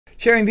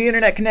sharing the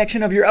internet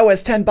connection of your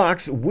OS X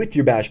box with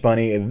your Bash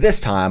Bunny,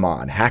 this time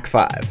on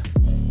Hak5.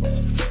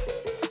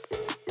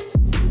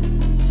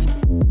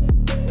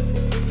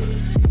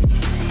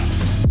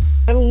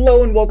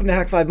 Hello and welcome to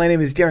Hak5. My name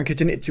is Darren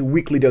Kitchen. It's your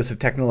weekly dose of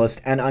Technolist,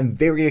 and I'm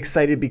very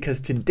excited because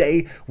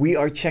today we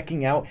are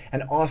checking out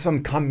an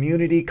awesome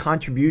community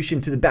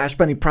contribution to the Bash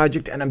Bunny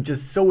project, and I'm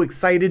just so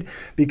excited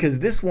because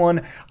this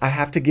one I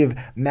have to give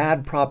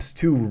mad props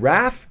to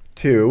Hak5,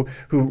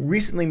 who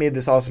recently made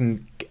this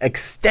awesome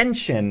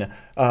extension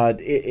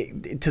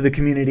to the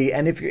community.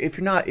 And if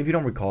you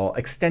don't recall,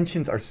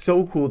 extensions are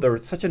so cool. They're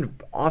such an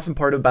awesome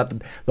part about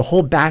the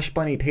whole Bash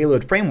Bunny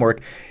payload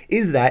framework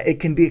is that it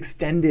can be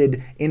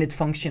extended in its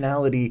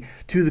functionality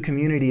to the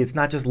community. It's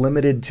not just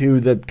limited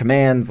to the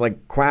commands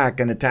like quack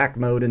and attack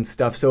mode and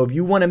stuff. So if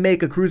you want to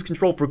make a cruise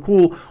control for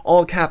cool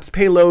all caps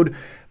payload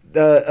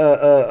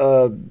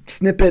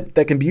snippet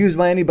that can be used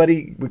by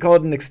anybody, we call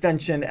it an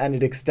extension, and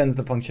it extends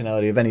the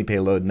functionality of any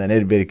payload, and then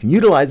anybody can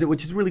utilize it,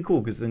 which is really cool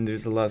because then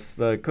there's less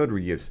code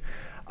reuse.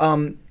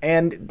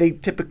 And they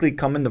typically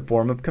come in the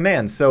form of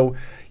commands. So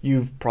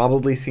you've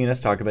probably seen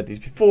us talk about these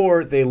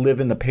before. They live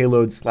in the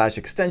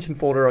payload/extension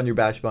folder on your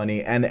Bash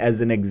Bunny. And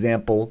as an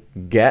example,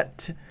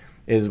 get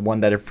is one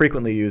that I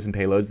frequently use in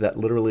payloads that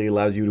literally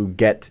allows you to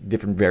get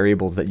different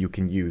variables that you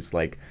can use,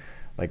 like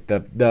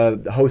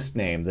the host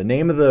name, the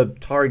name of the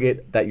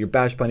target that your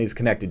Bash Bunny is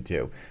connected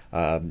to.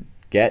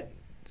 Get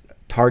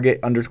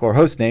target _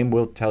 host name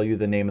will tell you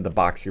the name of the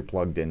box you're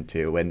plugged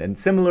into. And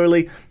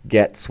similarly,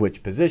 get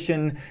switch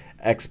position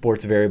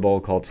exports a variable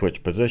called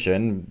switch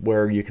position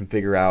where you can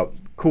figure out,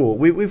 cool,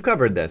 we've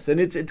covered this, and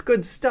it's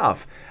good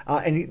stuff.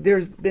 And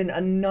there's been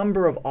a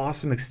number of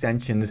awesome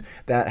extensions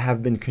that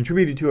have been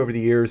contributed to over the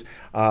years,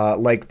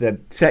 like the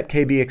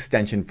setkb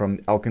extension from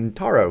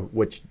Alcantara,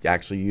 which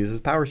actually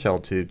uses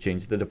PowerShell to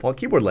change the default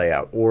keyboard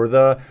layout, or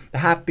the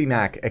Happy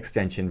Mac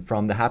extension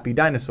from the Happy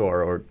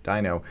Dinosaur or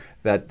Dino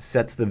that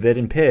sets the vid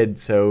and PID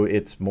so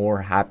it's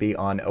more happy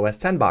on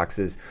OS X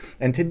boxes.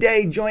 And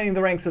today, joining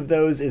the ranks of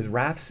those is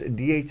Hak5's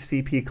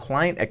DHCP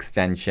client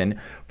extension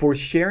for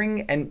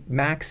sharing and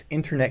Mac's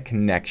internet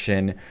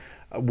connection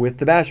with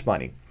the Bash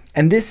Bunny.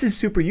 And this is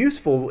super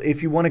useful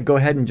if you want to go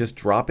ahead and just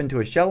drop into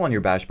a shell on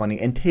your Bash Bunny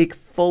and take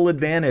full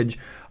advantage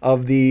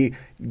of the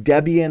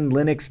Debian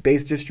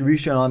Linux-based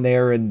distribution on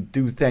there and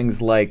do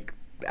things like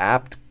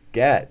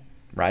apt-get,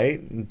 right?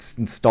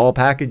 Install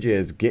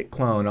packages, git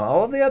clone,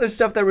 all of the other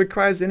stuff that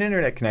requires an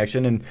internet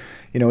connection. And,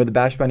 you know, with the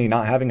Bash Bunny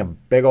not having a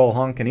big old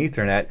honking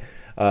Ethernet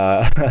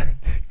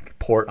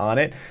port on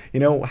it,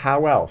 you know,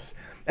 how else?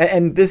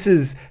 And this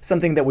is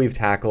something that we've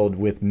tackled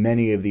with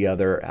many of the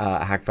other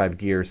Hak5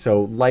 gear.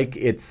 So like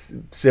its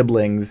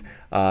siblings,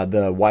 the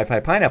Wi-Fi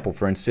Pineapple,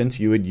 for instance,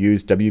 you would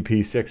use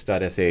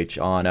wp6.sh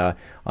on a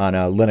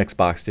Linux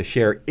box to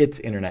share its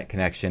internet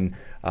connection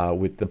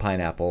with the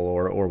Pineapple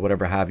or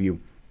whatever have you.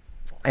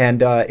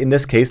 And in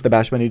this case, the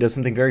Bash Bunny does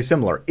something very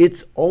similar.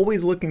 It's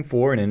always looking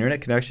for an internet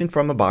connection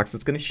from a box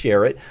that's going to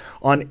share it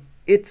on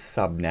its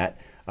subnet,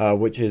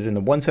 which is in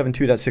the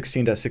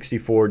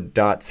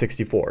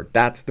 172.16.64.64.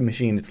 That's the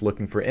machine it's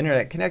looking for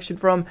internet connection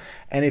from.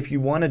 And if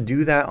you want to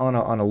do that on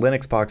a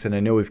Linux box, and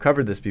I know we've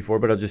covered this before,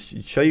 but I'll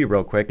just show you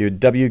real quick. You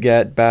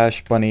wget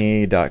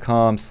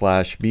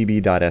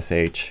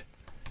bashbunny.com/bb.sh.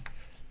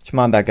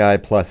 Command that guy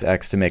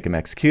 +X to make him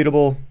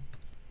executable,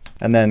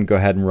 and then go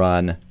ahead and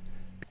run.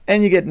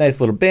 And you get a nice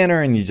little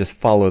banner, and you just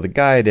follow the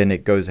guide, and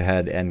it goes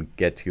ahead and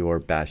gets your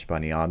Bash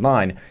Bunny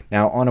online.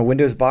 Now, on a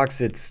Windows box,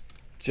 it's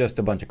just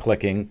a bunch of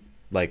clicking,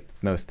 like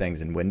most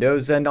things in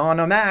Windows. And on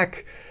a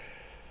Mac,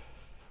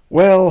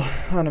 well,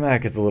 on a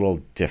Mac it's a little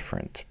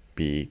different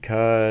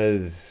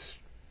because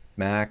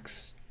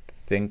Macs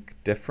think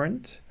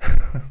different.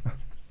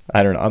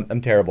 I don't know.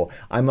 I'm terrible.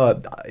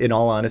 In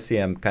all honesty,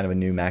 I'm kind of a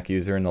new Mac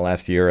user. In the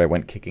last year, I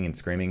went kicking and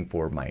screaming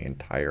for my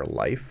entire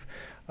life.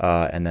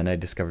 And then I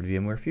discovered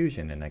VMware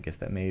Fusion, and I guess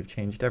that may have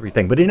changed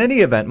everything. But in any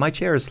event, my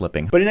chair is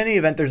slipping. But in any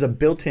event, there's a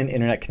built-in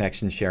internet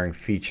connection sharing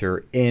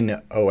feature in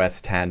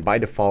OS X by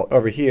default.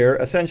 Over here,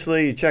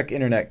 essentially, you check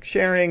internet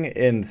sharing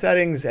in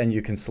settings, and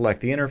you can select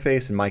the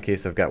interface. In my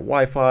case, I've got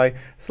Wi-Fi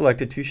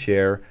selected to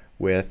share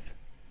with,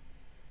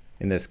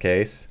 in this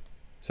case,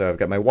 so I've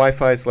got my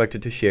Wi-Fi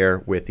selected to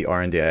share with the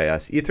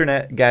RNDIS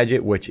Ethernet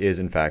gadget, which is,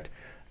 in fact,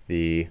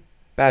 the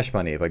Bash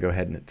Bunny. If I go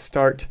ahead and hit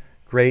start,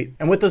 great.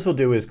 And what this will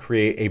do is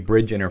create a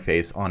bridge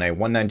interface on a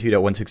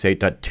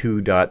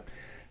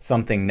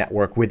 192.168.2.something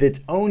network with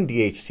its own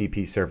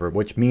DHCP server,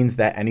 which means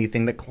that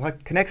anything that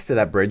connects to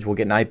that bridge will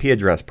get an IP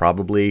address,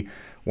 probably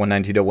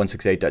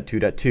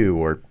 192.168.2.2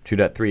 or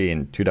 2.3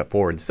 and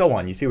 2.4 and so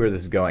on. You see where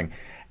this is going.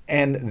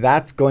 And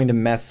that's going to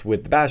mess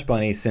with the Bash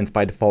Bunny since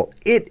by default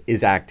it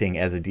is acting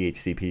as a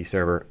DHCP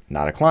server,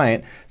 not a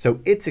client. So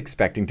it's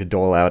expecting to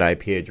dole out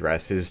IP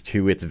addresses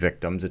to its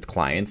victims, its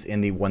clients,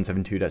 in the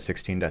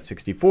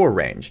 172.16.64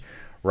 range,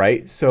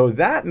 right? So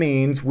that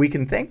means we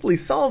can thankfully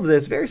solve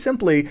this very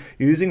simply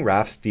using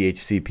Hak5's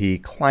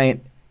DHCP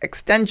client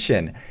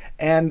extension.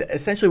 And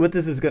essentially what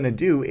this is going to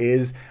do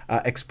is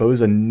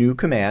expose a new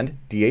command,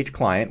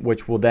 DHCLIENT,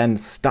 which will then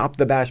stop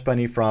the Bash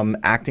Bunny from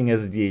acting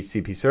as a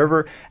DHCP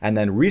server and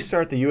then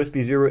restart the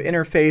USB 0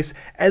 interface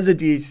as a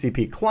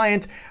DHCP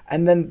client.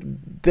 And then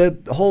the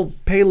whole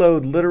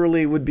payload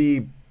literally would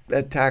be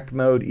attack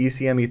mode,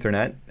 ECM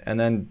Ethernet, and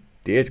then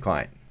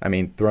DHCLIENT. I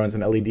mean, throw in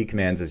some LED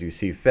commands as you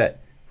see fit.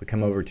 If we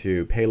come over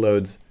to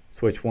payloads,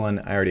 switch 1,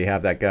 I already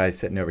have that guy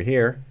sitting over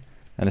here.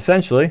 And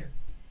essentially,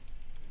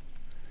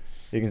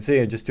 you can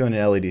see I'm just doing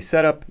an LED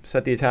setup,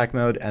 set the attack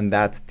mode, and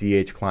that's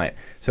DHCLIENT.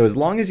 So as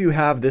long as you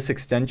have this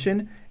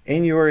extension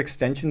in your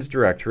extensions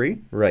directory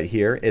right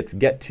here, it's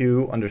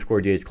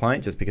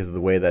get2_DHCLIENT just because of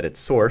the way that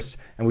it's sourced.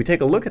 And we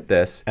take a look at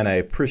this, and I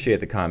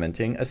appreciate the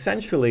commenting.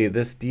 Essentially,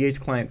 this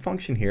DHCLIENT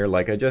function here,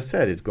 like I just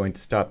said, is going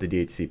to stop the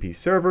DHCP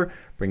server,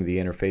 bring the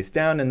interface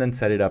down, and then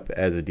set it up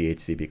as a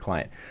DHCP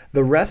client.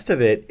 The rest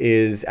of it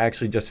is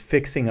actually just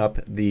fixing up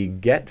the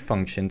get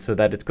function so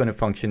that it's going to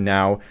function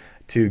now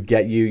to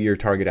get you your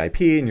target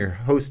IP and your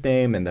host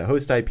name and the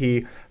host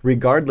IP,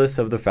 regardless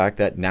of the fact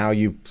that now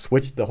you've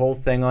switched the whole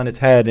thing on its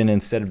head, and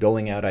instead of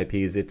doling out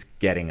IPs, it's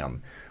getting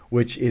them,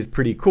 which is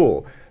pretty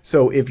cool.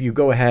 So if you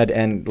go ahead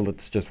and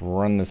let's just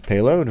run this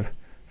payload,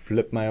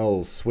 flip my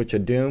old switch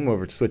of doom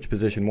over to switch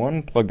position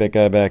 1, plug that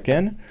guy back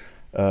in,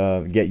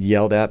 get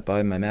yelled at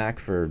by my Mac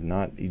for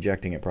not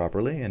ejecting it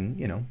properly, and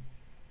you know,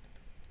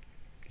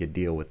 you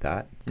deal with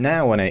that.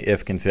 Now when I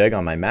ifconfig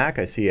on my Mac,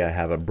 I see I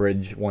have a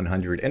bridge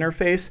 100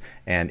 interface,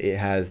 and it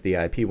has the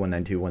IP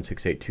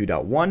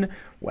 192.168.2.1,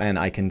 and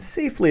I can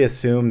safely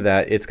assume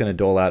that it's going to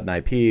dole out an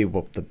IP.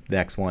 Well, the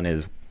next one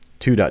is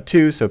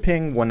 2.2, so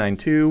ping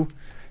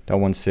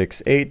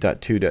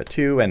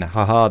 192.168.2.2, and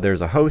haha,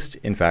 there's a host,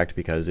 in fact,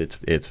 because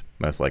it's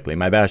most likely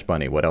my Bash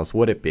Bunny. What else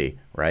would it be,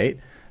 right?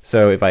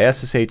 So if I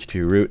SSH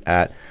to root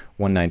at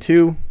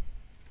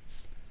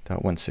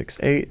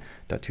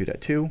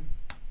 192.168.2.2,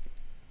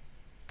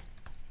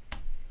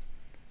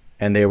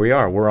 and there we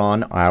are. We're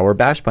on our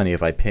Bash Bunny.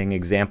 If I ping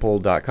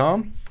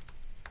example.com,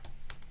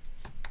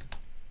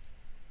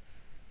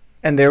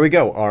 and there we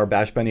go. Our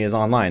Bash Bunny is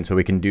online, so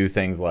we can do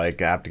things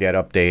like apt-get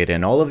update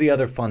and all of the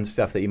other fun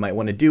stuff that you might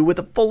want to do with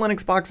a full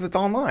Linux box that's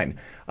online.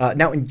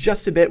 Now, in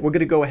just a bit, we're going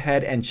to go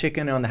ahead and check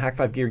in on the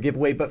Hak5 gear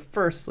giveaway. But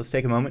first, let's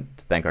take a moment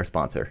to thank our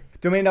sponsor.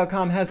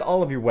 Domain.com has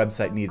all of your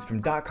website needs,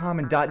 from .com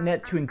and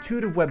 .net to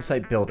intuitive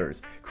website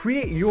builders.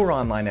 Create your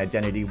online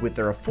identity with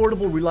their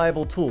affordable,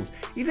 reliable tools.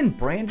 Even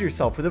brand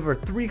yourself with over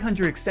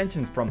 300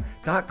 extensions from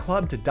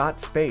 .club to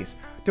 .space.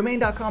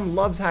 Domain.com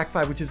loves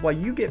Hak5, which is why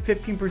you get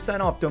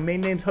 15% off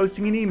domain names,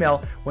 hosting, and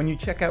email when you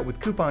check out with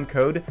coupon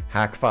code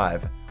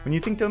Hak5. When you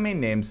think domain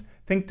names,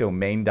 think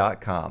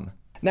Domain.com.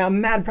 Now,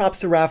 mad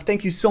props to Raf.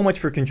 Thank you so much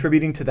for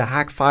contributing to the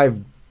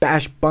Hak5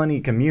 Bash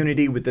Bunny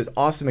community with this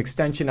awesome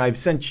extension. I've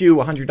sent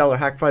you a $100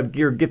 Hak5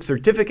 gear gift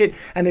certificate,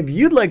 and if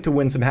you'd like to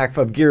win some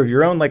Hak5 gear of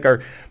your own, like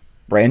our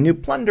brand new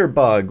Plunder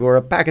Bug or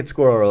a Packet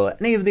Squirrel,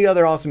 any of the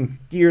other awesome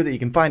gear that you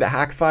can find at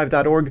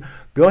hak5.org,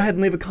 go ahead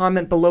and leave a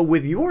comment below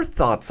with your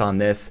thoughts on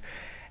this.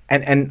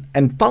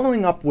 And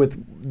following up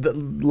with the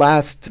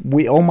last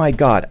week, oh my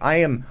God, I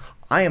am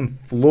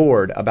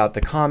floored about the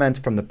comments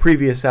from the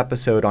previous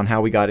episode on how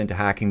we got into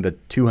hacking, the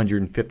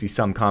 250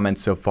 some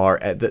comments so far.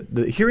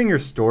 Hearing your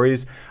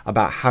stories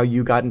about how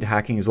you got into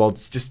hacking as well,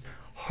 it's just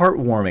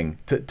heartwarming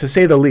to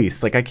say the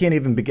least. Like, I can't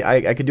even begin.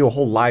 I could do a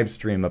whole live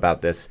stream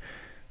about this.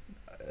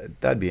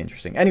 That'd be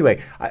interesting.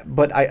 Anyway,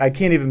 but I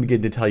can't even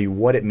begin to tell you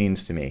what it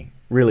means to me,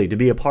 really, to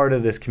be a part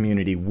of this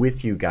community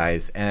with you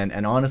guys.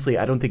 And honestly,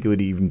 I don't think it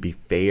would even be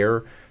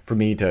fair for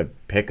me to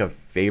pick a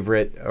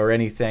favorite or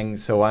anything.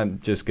 So I'm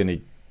just going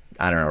to,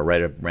 I don't know,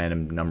 write a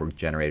random number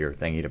generator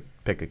thingy to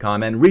pick a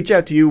comment, reach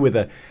out to you with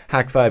a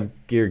Hak5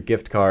 gear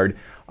gift card.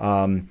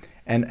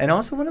 And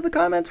also one of the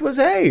comments was,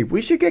 hey,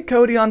 we should get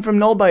Cody on from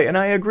Nullbyte, and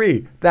I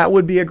agree. That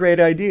would be a great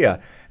idea.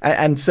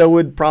 And so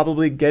would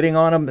probably getting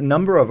on a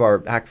number of our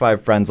Hak5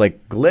 friends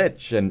like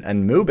Glitch and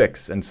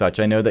Mubix and such.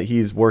 I know that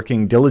he's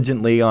working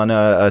diligently on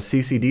a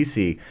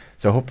CCDC.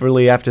 So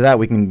hopefully after that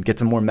we can get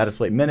some more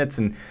Metasploit minutes.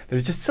 And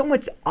there's just so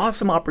much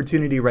awesome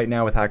opportunity right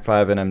now with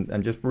Hak5, and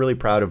I'm just really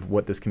proud of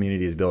what this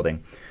community is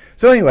building.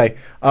 So anyway,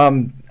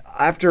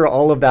 after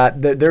all of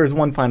that, there is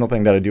one final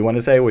thing that I do want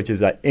to say, which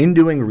is that in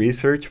doing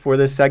research for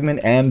this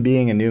segment and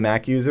being a new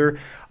Mac user,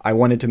 I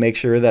wanted to make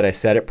sure that I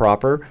said it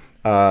proper.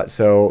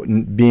 So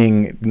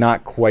being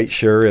not quite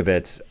sure if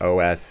it's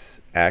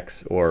OS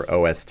X or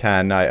OS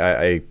X,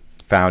 I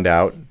found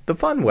out the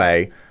fun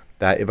way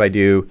that if I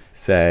do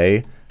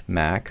say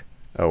Mac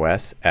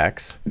OS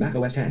X, Mac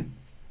OS X,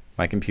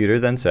 my computer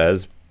then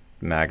says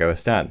Mac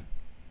OS X.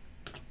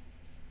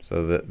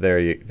 So there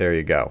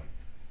you go.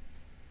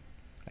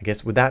 I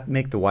guess, would that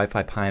make the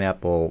Wi-Fi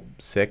Pineapple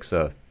 6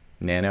 a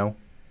Nano?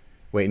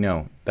 Wait,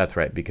 no, that's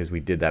right, because we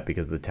did that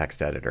because of the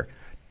text editor.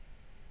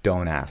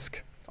 Don't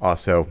ask.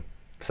 Also,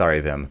 sorry,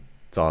 Vim.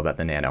 It's all about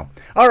the Nano.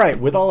 All right,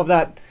 with all of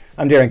that,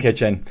 I'm Darren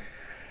Kitchen.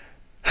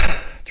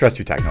 Trust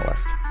your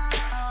Technolist.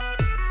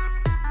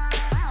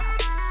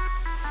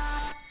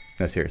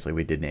 No, seriously,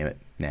 we did name it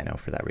Nano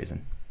for that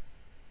reason.